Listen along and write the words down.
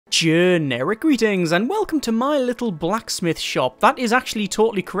Generic greetings and welcome to My Little Blacksmith Shop. That is actually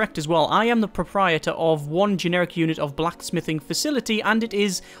totally correct as well. I am the proprietor of one generic unit of blacksmithing facility and it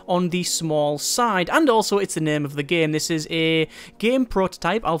is on the small side. And also it's the name of the game. This is a game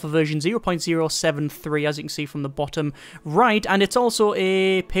prototype, alpha version 0.073 as you can see from the bottom right. And it's also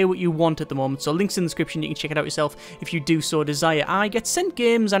a pay what you want at the moment. So links in the description, you can check it out yourself if you do so desire. I get sent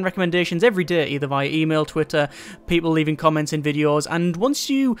games and recommendations every day, either via email, Twitter, people leaving comments in videos. And once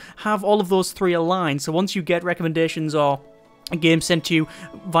you have all of those three aligned, so once you get recommendations or a game sent to you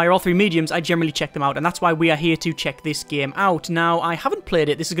via all three mediums, I generally check them out, and that's why we are here to check this game out. Now, I haven't played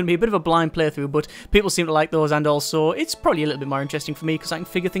it, this is going to be a bit of a blind playthrough, but people seem to like those, and also it's probably a little bit more interesting for me because I can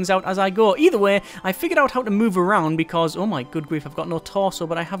figure things out as I go. Either way, I figured out how to move around because, oh my good grief, I've got no torso,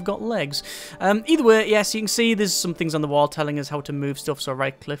 but I have got legs. Either way, yes, you can see there's some things on the wall telling us how to move stuff, so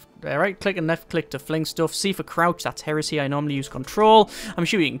right click and left click to fling stuff, C for crouch, that's heresy, I normally use control. I'm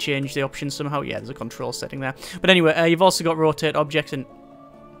sure you can change the options somehow, yeah, there's a control setting there. But anyway, you've also got rotate objects, and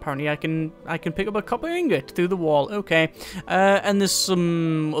apparently I can pick up a copper ingot through the wall. Okay, and there's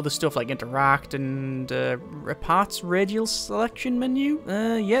some other stuff like interact and parts radial selection menu.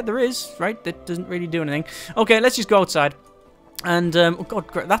 Yeah, there is. Right, that doesn't really do anything. Okay, let's just go outside. And oh god,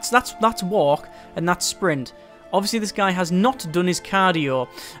 great. That's walk and that's sprint. Obviously, this guy has not done his cardio.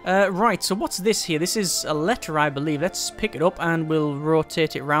 Right, so what's this here? This is a letter, I believe. Let's pick it up and we'll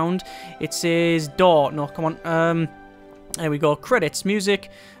rotate it round. It says door. No, come on. There we go. Credits, music,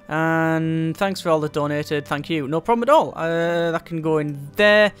 and thanks for all that donated. Thank you. No problem at all. That can go in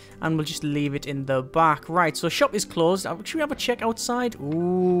there, and we'll just leave it in the back. Right, so shop is closed. Should we have a check outside?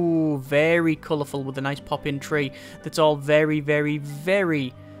 Ooh, very colourful with a nice pop-in tree. That's all very, very,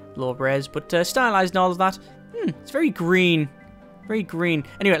 very low res, but stylized and all of that. It's very green. Very green.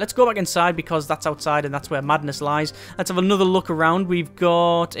 Anyway, let's go back inside because that's outside and that's where madness lies. Let's have another look around. We've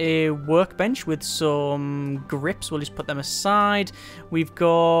got a workbench with some grips. We'll just put them aside. We've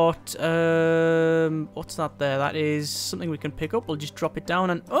got... what's that there? That is something we can pick up. We'll just drop it down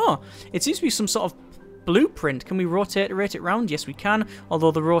and... Oh! It seems to be some sort of blueprint. Can we rotate it round? Yes, we can.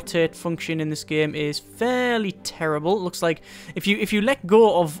 Although the rotate function in this game is fairly terrible. It looks like if you let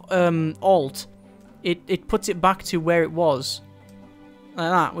go of Alt, it puts it back to where it was. Like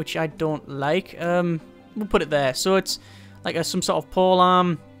that, which I don't like. We'll put it there. So it's like some sort of pole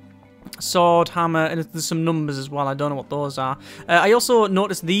arm, sword, hammer, and there's some numbers as well. I don't know what those are. I also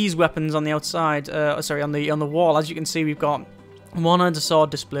noticed these weapons on the outside. Sorry, on the wall. As you can see, we've got one-handed sword,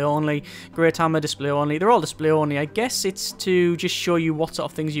 display only. Great hammer, display only. They're all display only. I guess it's to just show you what sort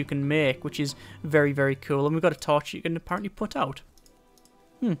of things you can make, which is very, very cool. And we've got a torch you can apparently put out.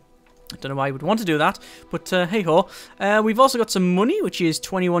 I don't know why you would want to do that, but hey-ho. We've also got some money, which is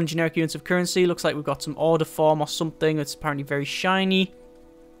 21 generic units of currency. Looks like we've got some order form or something. It's apparently very shiny.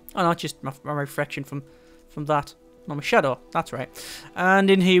 Oh, no, just my reflection from that. No, my shadow. That's right. And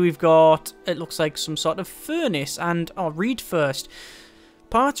in here we've got, it looks like some sort of furnace. And, oh, read first.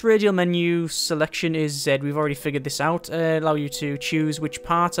 Parts radial menu selection is Z. We've already figured this out. Allow you to choose which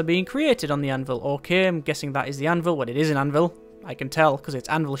parts are being created on the anvil. Okay, I'm guessing that is the anvil. Well, it is an anvil. I can tell because it's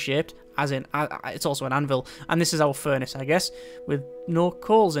anvil shaped, as in it's also an anvil. And this is our furnace, I guess, with no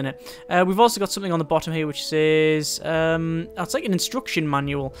coals in it. We've also got something on the bottom here which says, it's like an instruction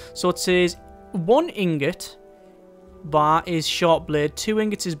manual. So it says 1 ingot bar is short blade, 2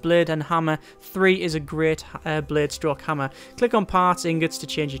 ingots is blade and hammer, 3 is a great blade stroke hammer. Click on parts ingots to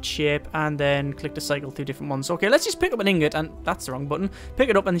change its shape, and then click to cycle through different ones. Okay, let's just pick up an ingot, and that's the wrong button. Pick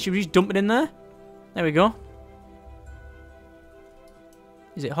it up, and then should we just dump it in there? There we go.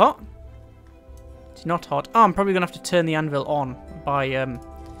 Is it hot? It's not hot. Oh, I'm probably going to have to turn the anvil on by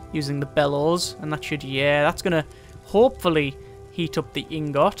using the bellows. And that should, yeah, that's going to hopefully heat up the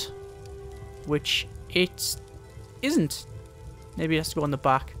ingot. Which it isn't. Maybe it has to go on the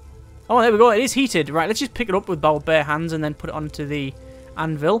back. Oh, there we go. It is heated. Right, let's just pick it up with our bare hands and then put it onto the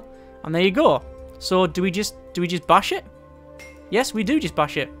anvil. And there you go. So do we just bash it? Yes, we do just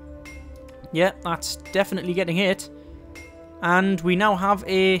bash it. Yeah, that's definitely getting hit. And we now have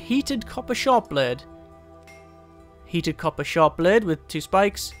a heated copper sharp blade. Heated copper sharp blade with 2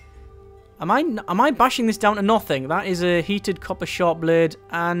 spikes. Am I bashing this down to nothing? That is a heated copper sharp blade,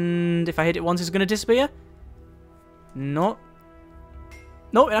 and if I hit it once, it's going to disappear? No.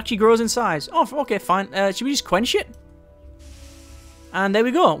 No, it actually grows in size. Oh, okay, fine. Should we just quench it? And there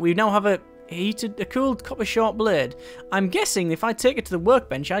we go. We now have a cooled copper sharp blade. I'm guessing if I take it to the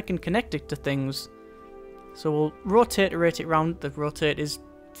workbench, I can connect it to things. So we'll rotate it round. The rotate is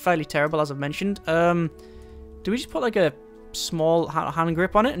fairly terrible, as I've mentioned. Do we just put like a small hand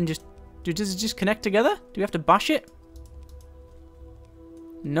grip on it and just... Does it just connect together? Do we have to bash it?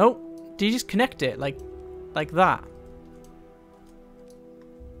 No. Do you just connect it? Like that?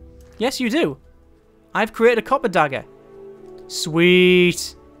 Yes, you do. I've created a copper dagger.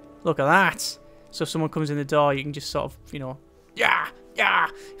 Sweet. Look at that. So if someone comes in the door, you can just sort of, you know, yeah.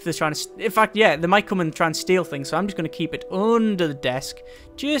 If they're trying to, in fact, yeah, they might come and try and steal things. So I'm just going to keep it under the desk,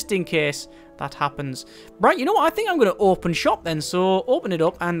 just in case that happens. Right, you know what? I think I'm going to open shop then. So open it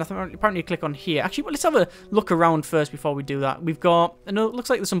up, and I think apparently click on here. Actually, well, let's have a look around first before we do that. We've got, I know, it looks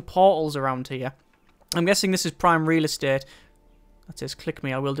like there's some portals around here. I'm guessing this is prime real estate. That says click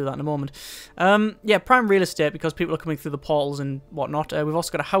me, I will do that in a moment. Yeah, prime real estate because people are coming through the portals and whatnot. We've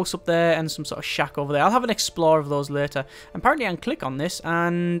also got a house up there and some sort of shack over there. I'll have an explore of those later. Apparently I can click on this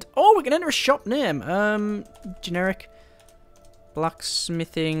and... oh, we can enter a shop name. Generic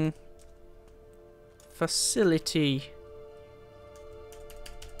blacksmithing facility.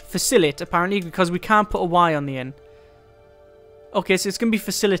 Facility, apparently, because we can't put a Y on the end. Okay, so it's going to be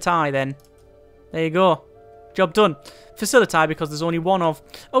facility then. There you go. Job done. Facility because there's only one of.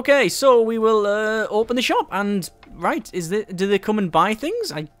 Okay, so we will open the shop and right. Do they come and buy things?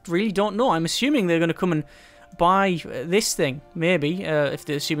 I really don't know. I'm assuming they're going to come and buy this thing. Maybe if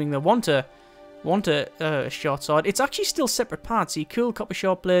they're assuming they want a short sword. It's actually still separate parts. See, cool copper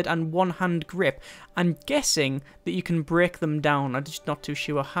short blade and one hand grip. I'm guessing that you can break them down. I'm just not too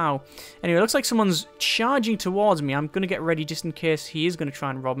sure how. Anyway, it looks like someone's charging towards me. I'm going to get ready just in case he is going to try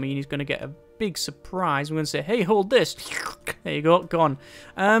and rob me and he's going to get a big surprise. I'm going to say, hey, hold this. There you go, gone.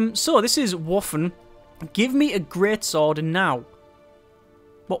 So this is Waffen. Give me a great sword now.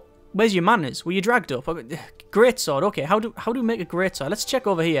 What? Where's your manners? Were you dragged up? Great sword. Okay, how do we make a great sword? Let's check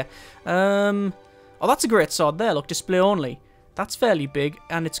over here. Oh, that's a great sword there. Look, display only. That's fairly big,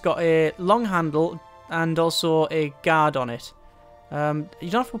 and it's got a long handle and also a guard on it. You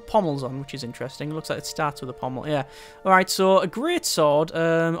don't have to put pommels on, which is interesting. It looks like it starts with a pommel. Yeah. All right. So a great sword,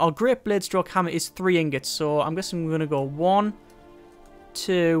 or great blade stroke hammer is 3 ingots. So I'm guessing we're gonna go 1,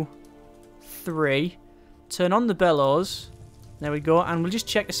 2, 3. Turn on the bellows. There we go, and we'll just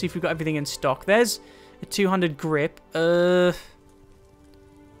check to see if we've got everything in stock. There's a 200 grip.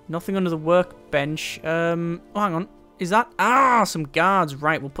 Nothing under the workbench. Oh, hang on. Is that... ah, some guards.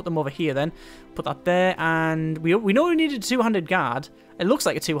 Right, we'll put them over here then. Put that there, and we know we need a 200 guard. It looks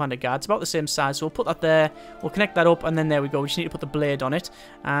like a 200 guard. It's about the same size, so we'll put that there. We'll connect that up, and then there we go. We just need to put the blade on it,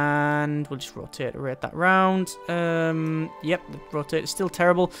 and we'll just rotate that round. Yep, the rotate is still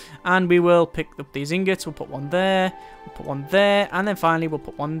terrible, and we will pick up these ingots. We'll put one there. We'll put one there, and then finally we'll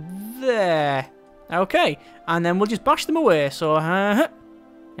put one there. Okay, and then we'll just bash them away. So, there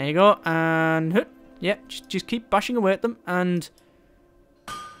you go, and yeah, just keep bashing away at them, and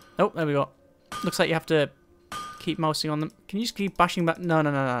oh, there we go. Looks like you have to keep mousing on them. Can you just keep bashing back? No.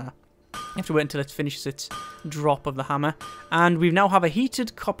 You have to wait until it finishes its drop of the hammer. And we now have a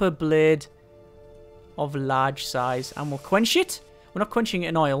heated copper blade of large size, and we'll quench it. We're not quenching it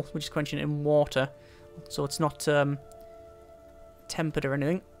in oil, we're just quenching it in water, so it's not tempered or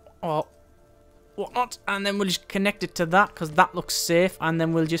anything or whatnot. And then we'll just connect it to that because that looks safe, and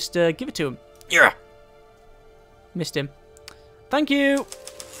then we'll just give it to him. Yeah. Missed him. Thank you.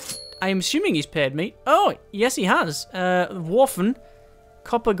 I'm assuming he's paid me. Oh, yes, he has. Waffen,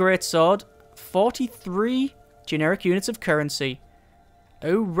 copper greatsword, 43 generic units of currency.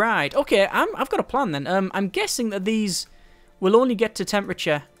 Oh, right. Okay, I've got a plan then. I'm guessing that these will only get to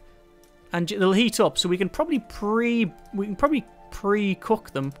temperature and they'll heat up, so we can probably pre-cook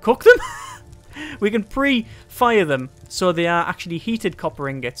them. Cook them? We can pre-fire them so they are actually heated copper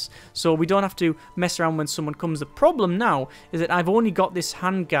ingots, so we don't have to mess around when someone comes. The problem now is that I've only got this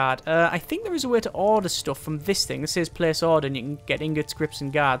handguard. I think there is a way to order stuff from this thing. This says place order, and you can get ingots, grips,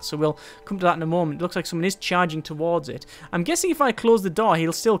 and guards, so we'll come to that in a moment. It looks like someone is charging towards it. I'm guessing if I close the door,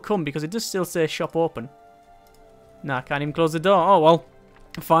 he'll still come, because it does still say shop open. Nah, I can't even close the door. Oh, well.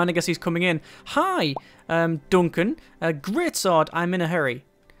 Fine, I guess he's coming in. Hi, Duncan. Great sword, I'm in a hurry.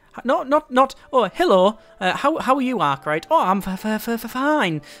 Not. Oh, hello. How are you, Arkwright? Oh, I'm fine. How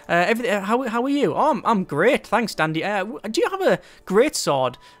are you? Oh, I'm great. Thanks, Dandy. Do you have a great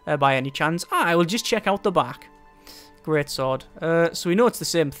sword by any chance? I will just check out the back. Great sword. So we know it's the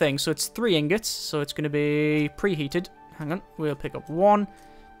same thing. So it's 3 ingots. So it's going to be preheated. Hang on. We'll pick up 1,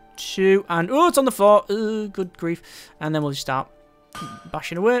 2, and oh, it's on the floor. Good grief. And then we'll just start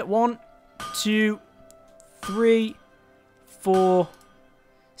bashing away. 1, 2, 3, 4.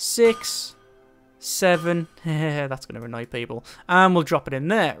 6, 7. That's going to annoy people. And we'll drop it in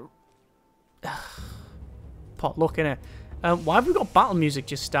there. Potluck, innit? Why have we got battle music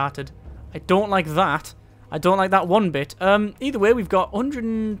just started? I don't like that. I don't like that one bit. Either way, we've got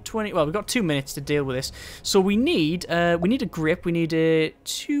 120... Well, we've got 2 minutes to deal with this. So we need a grip. We need a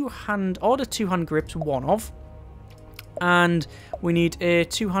order 2-hand grips, one of. And we need a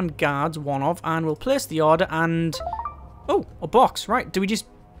 2-hand guards, one of. And we'll place the order and... Oh, a box. Right, do we just...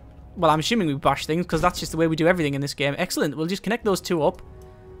 Well, I'm assuming we bash things because that's just the way we do everything in this game. Excellent. We'll just connect those 2 up.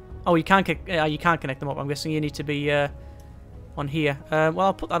 Oh, you can't connect them up. I'm guessing you need to be on here. Well,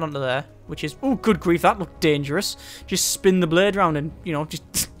 I'll put that onto there, which is... Oh, good grief, that looked dangerous. Just spin the blade around and, you know,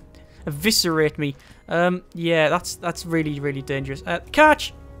 just eviscerate me. Yeah, that's really, really dangerous.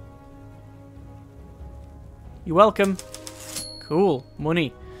 Catch! You're welcome. Cool.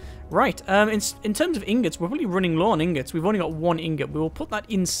 Money. Right, in terms of ingots, we're probably running low on ingots. We've only got 1 ingot. We will put that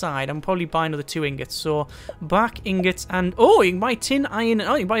inside and probably buy another 2 ingots. So, back ingots and... Oh, you can buy tin, iron, and...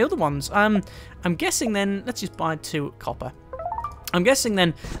 Oh, you can buy other ones. I'm guessing then... Let's just buy 2 copper. I'm guessing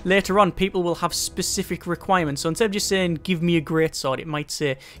then, later on, people will have specific requirements. So, instead of just saying, give me a greatsword, it might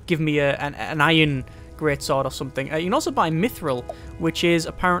say, give me an iron greatsword or something. You can also buy mithril, which is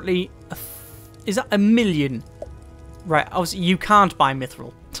apparently... Is that 1,000,000? Right, obviously, you can't buy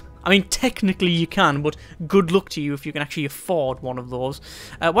mithril. I mean, technically you can, but good luck to you if you can actually afford one of those.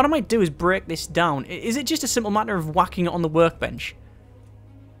 What I might do is break this down. Is it just a simple matter of whacking it on the workbench?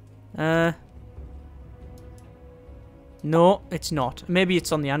 No, it's not. Maybe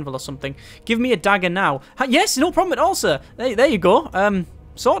it's on the anvil or something. Give me a dagger now. Yes, no problem at all, sir. There you go.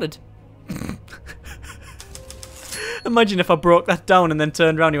 Sorted. Imagine if I broke that down and then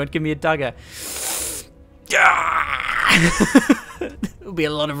turned around and he went, give me a dagger. It'll be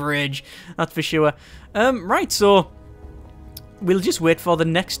a lot of rage, that's for sure. Right, so we'll just wait for the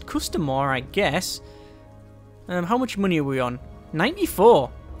next customer, I guess. How much money are we on?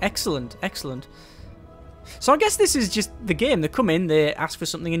 94. Excellent, excellent. So I guess this is just the game. They come in, they ask for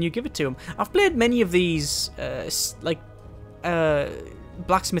something, and you give it to them. I've played many of these,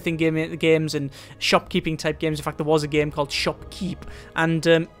 blacksmithing games and shopkeeping type games. In fact, there was a game called Shopkeep, and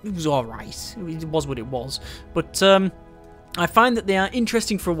it was alright. It was what it was. But I find that they are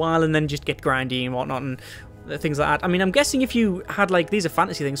interesting for a while and then just get grindy and whatnot and things like that. I mean, I'm guessing if you had, like, these are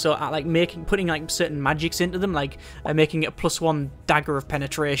fantasy things, so like putting like certain magics into them, like making it a +1 dagger of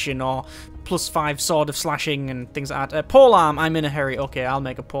penetration or +5 sword of slashing and things like that. Polearm, I'm in a hurry. Okay, I'll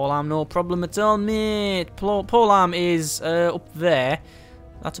make a polearm, no problem at all, mate. Polearm is up there.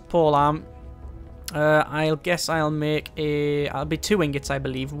 That's a polearm. I'll guess I'll make I'll be 2 ingots, I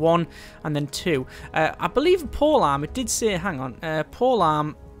believe. 1 and then 2. I believe a polearm, it did say, hang on,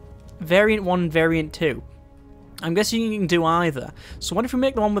 polearm, variant 1, variant 2. I'm guessing you can do either. So what if we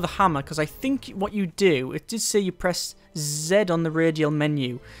make the one with a hammer? Because I think what you do, it did say you press Z on the radial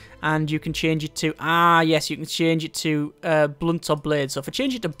menu. And you can change it to, yes, you can change it to blunts or blades. So if I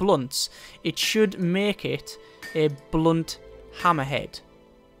change it to blunts, it should make it a blunt hammerhead.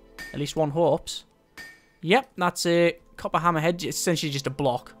 At least one hopes. Yep, that's a copper hammerhead. It's essentially just a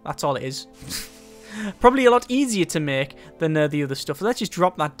block. That's all it is. Probably a lot easier to make than the other stuff. So let's just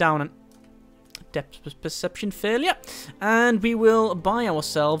drop that down and... Depth perception failure. And we will buy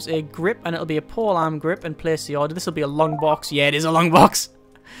ourselves a grip, and it'll be a polearm grip, and place the order. This will be a long box. Yeah, it is a long box.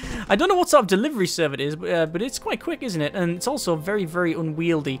 I don't know what sort of delivery server it is, but it's quite quick, isn't it? And it's also very, very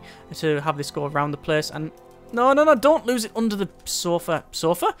unwieldy to have this go around the place. And no, don't lose it under the sofa.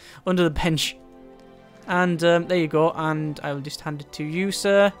 Sofa? Under the bench. And there you go. And I will just hand it to you,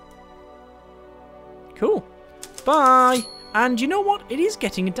 sir. Cool. Bye. And you know what? It is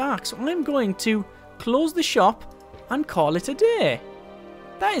getting dark, so I'm going to close the shop and call it a day.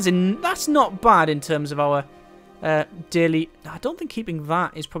 That's not bad in terms of our daily... I don't think keeping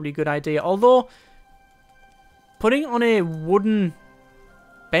that is probably a good idea. Although, putting on a wooden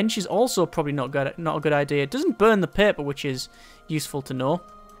bench is also probably not a good idea. It doesn't burn the paper, which is useful to know.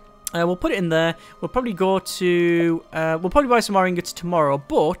 We'll put it in there. We'll probably go to... we'll probably buy some more ingots tomorrow,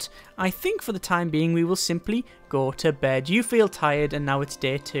 but I think for the time being we will simply go to bed. You feel tired, and now it's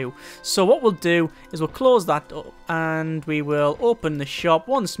day 2. So what we'll do is we'll close that up, and we will open the shop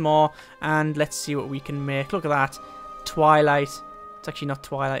once more, and let's see what we can make. Look at that. Twilight. It's actually not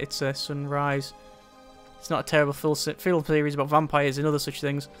twilight, it's sunrise. It's not a terrible film series about vampires and other such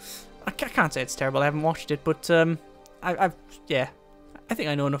things. I can't say it's terrible, I haven't watched it, but yeah. I think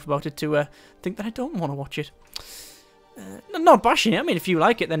I know enough about it to think that I don't want to watch it. Not bashing it. I mean, if you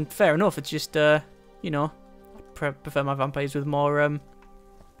like it, then fair enough. It's just, you know, I prefer my vampires with more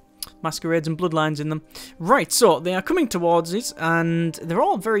masquerades and bloodlines in them. Right, so they are coming towards us, and they're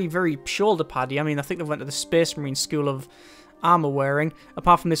all very, very shoulder paddy. I mean, I think they went to the Space Marine School of armor wearing.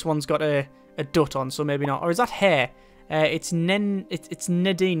 Apart from this one's got a dut on, so maybe not. Or is that hair? It's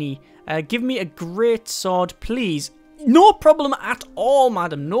Nedini. Give me a great sword, please. No problem at all,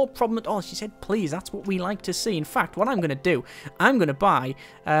 madam. No problem at all. She said, please. That's what we like to see. In fact, what I'm going to do, I'm going to buy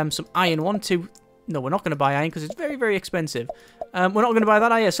some iron. No, we're not going to buy iron because it's very, very expensive. We're not going to buy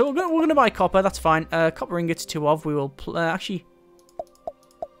that either. So we're going to buy copper. That's fine. Copper ingots, 2 of. We will actually...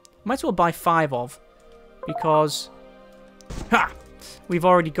 Might as well buy 5 of. Because... Ha! We've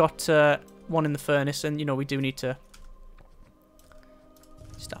already got 1 in the furnace. And, you know, we do need to...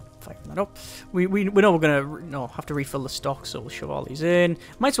 Stop firing that up. We know we're going to have to refill the stock. So we'll shove all these in.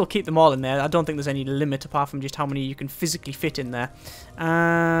 Might as well keep them all in there. I don't think there's any limit apart from just how many you can physically fit in there.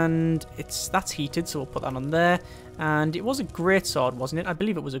 And that's heated. So we'll put that on there. And it was a great sword, wasn't it? I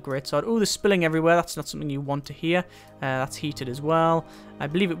believe it was a great sword. Oh, there's spilling everywhere. That's not something you want to hear. That's heated as well. I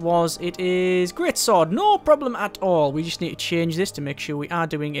believe it was. It is great sword. No problem at all. We just need to change this to make sure we are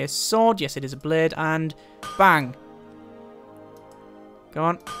doing a sword. Yes, it is a blade. And bang. Go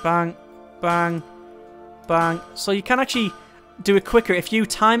on. Bang. Bang. Bang. So you can actually do it quicker if you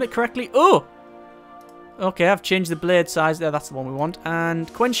time it correctly. Oh! Okay, I've changed the blade size there. That's the one we want.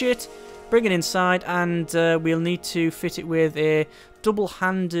 And quench it. Bring it inside, and we'll need to fit it with a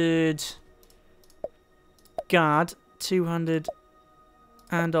double-handed guard, 2-handed,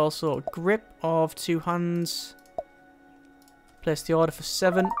 and also a grip of 2 hands. Place the order for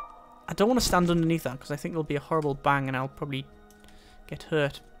 7. I don't want to stand underneath that because I think there'll be a horrible bang and I'll probably get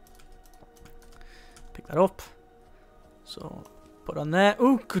hurt. Pick that up. So, put on there.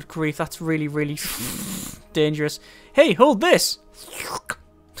 Oh, good grief, that's really, really dangerous. Hey, hold this!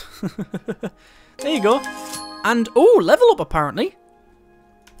 There you go. And, oh, level up apparently.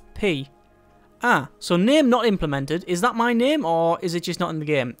 P. Ah, so name not implemented. Is that my name or is it just not in the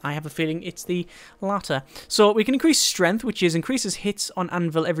game? I have a feeling it's the latter. So we can increase strength, which is increases hits on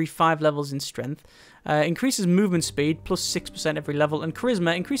anvil every 5 levels in strength. Increases movement speed, plus 6% every level. And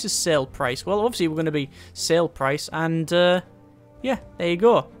charisma increases sale price. Well, obviously we're going to be sale price. And, yeah, there you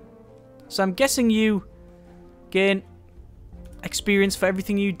go. So I'm guessing you gain experience for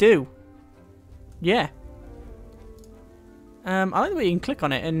everything you do. Yeah. I like the way you can click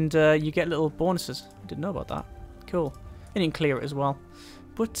on it and you get little bonuses. I didn't know about that. Cool. And you can clear it as well.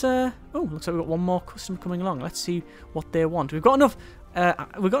 But oh, looks like we've got one more customer coming along. Let's see what they want. We've got enough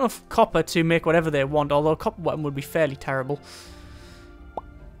copper to make whatever they want, although a copper weapon would be fairly terrible.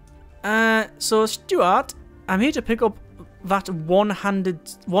 So Stuart, I'm here to pick up that one-handed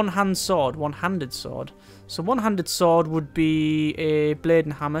sword. So one-handed sword would be a blade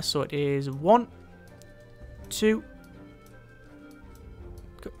and hammer. So it is 1, 2.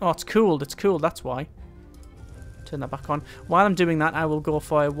 Oh, it's cooled. It's cooled. That's why. Turn that back on. While I'm doing that, I will go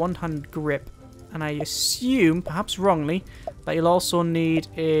for a one-hand grip. And I assume, perhaps wrongly, that you'll also need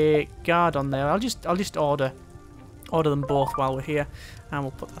a guard on there. I'll just order them both while we're here, and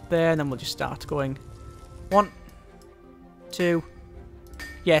we'll put that there, and then we'll just start going. 1, 2.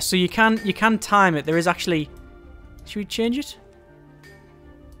 Yeah, so you can time it. There is actually. Should we change it?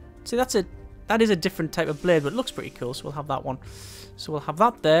 See, that is a different type of blade, but it looks pretty cool. So we'll have that one. So we'll have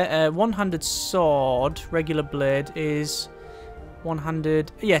that there. One-handed sword, regular blade is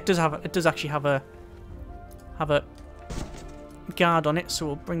one-handed. Yeah, it does actually have a guard on it. So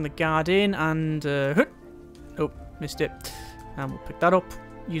we'll bring the guard in and oh, missed it. And we'll pick that up.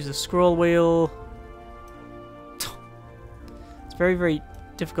 Use the scroll wheel. It's very, very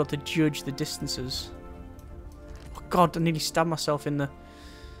difficult to judge the distances. Oh God, I nearly stabbed myself in the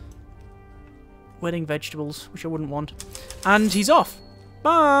wedding vegetables, which I wouldn't want. And he's off.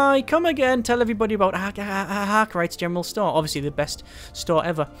 Bye. Come again. Tell everybody about Harkerite's General Store. Obviously the best store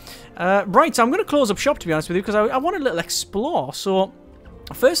ever. Right, so I'm going to close up shop, to be honest with you, because I want a little explore. So,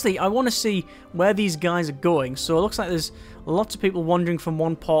 firstly, I want to see where these guys are going. So it looks like there's lots of people wandering from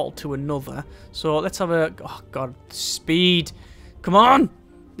one portal to another. So let's have a... Oh, God. Speed. Come on.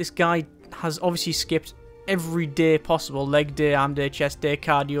 This guy has obviously skipped every day possible. Leg day, arm day, chest day,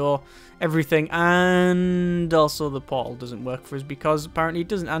 cardio, everything. And also the portal doesn't work for us because apparently it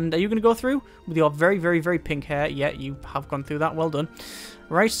doesn't. And are you going to go through with your very, very, very pink hair? Yeah, you have gone through that. Well done.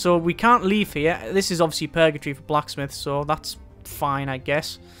 Right, so we can't leave here. This is obviously purgatory for blacksmiths, so that's fine, I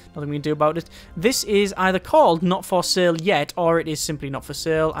guess. Nothing we can do about it. This is either called not for sale yet, or it is simply not for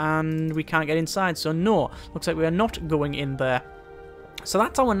sale, and we can't get inside. So no, looks like we are not going in there. So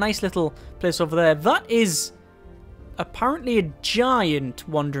that's our nice little place over there. That is apparently a giant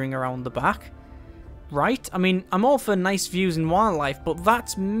wandering around the back. Right? I mean, I'm all for nice views and wildlife, but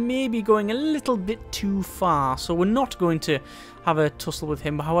that's maybe going a little bit too far. So we're not going to have a tussle with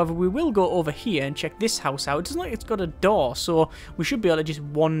him. However, we will go over here and check this house out. It doesn't look like it's got a door, so we should be able to just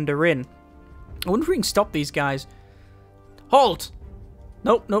wander in. I wonder if we can stop these guys. Halt!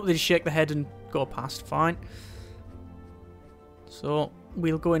 Nope, nope, they just shake the head and go past. Fine. So,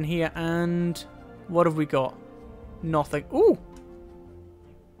 we'll go in here and... What have we got? Nothing. Ooh!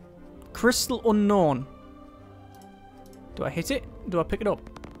 Crystal unknown. Do I hit it? Do I pick it up?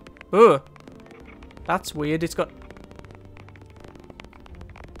 Ugh! That's weird. It's got...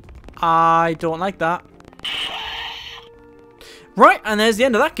 I don't like that. Right, and there's the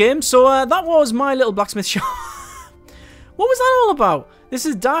end of that game. So, that was My Little Blacksmith Shop. What was that all about? This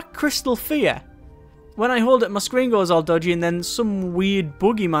is Dark Crystal Fear. When I hold it, my screen goes all dodgy, and then some weird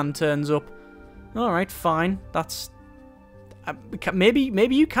boogeyman turns up. Alright, fine. That's...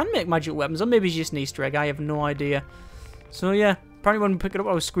 maybe you can make magic weapons, or maybe it's just an Easter egg. I have no idea. So, yeah. Apparently when we pick it up,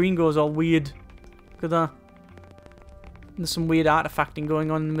 our screen goes all weird. Look at that. There's some weird artifacting going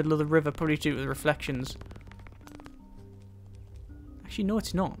on in the middle of the river, probably due to the reflections. Actually, no,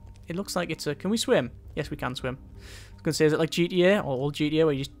 it's not. It looks like it's a... Can we swim? Yes, we can swim. I was going to say, is it like GTA, or old GTA,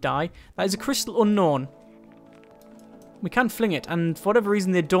 where you just die? That is a crystal unknown. We can fling it, and for whatever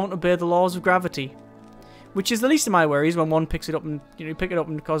reason, they don't obey the laws of gravity. Which is the least of my worries when one picks it up and, you know, pick it up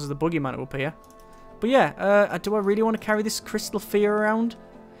and causes the boogeyman to appear. But yeah, do I really want to carry this crystal fear around?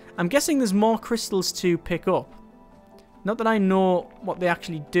 I'm guessing there's more crystals to pick up. Not that I know what they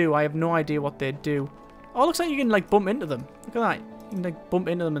actually do. I have no idea what they do. Oh, it looks like you can, like, bump into them. Look at that. You can, like, bump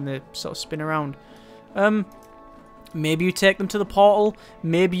into them and they sort of spin around. Maybe you take them to the portal.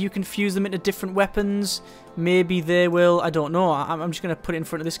 Maybe you can fuse them into different weapons. Maybe they will... I don't know. I'm just going to put it in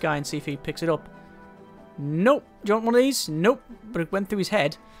front of this guy and see if he picks it up. Nope. Do you want one of these? Nope. But it went through his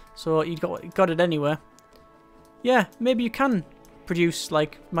head. So he got it anyway. Yeah, maybe you can produce,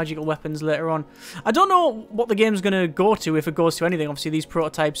 like, magical weapons later on. I don't know what the game's going to go to, if it goes to anything. Obviously, these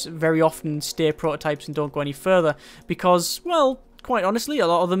prototypes very often stay prototypes and don't go any further. Because, well... Quite honestly, a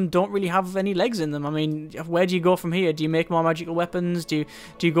lot of them don't really have any legs in them. I mean, where do you go from here? Do you make more magical weapons? Do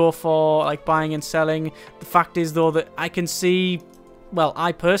you go for, like, buying and selling? The fact is, though, that I can see... Well,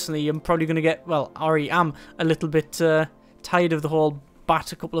 I personally am probably going to get... Well, I already am a little bit tired of the whole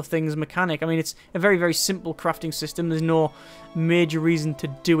bat a couple of things mechanic. I mean, it's a very, very simple crafting system. There's no major reason to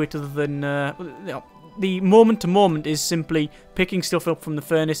do it other than... you know, the moment to moment is simply picking stuff up from the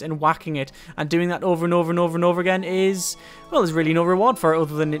furnace and whacking it, and doing that over and over and over and over again is, well, there's really no reward for it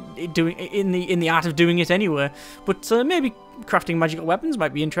other than it doing in the art of doing it anyway. But maybe crafting magical weapons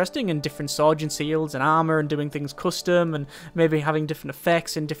might be interesting, and different swords and shields and armor, and doing things custom, and maybe having different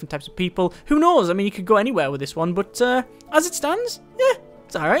effects and different types of people. Who knows? I mean, you could go anywhere with this one, but as it stands, yeah.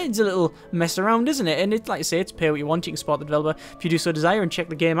 It's alright, it's a little mess around, isn't it? And it's like I say, it's pay what you want. You can support the developer if you do so desire and check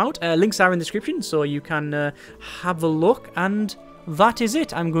the game out. Links are in the description, so you can have a look. And that is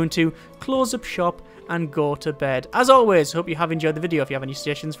it. I'm going to close up shop and go to bed. As always, hope you have enjoyed the video. If you have any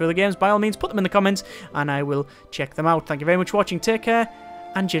suggestions for the games, by all means, put them in the comments and I will check them out. Thank you very much for watching. Take care,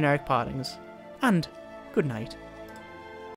 and generic partings. And good night.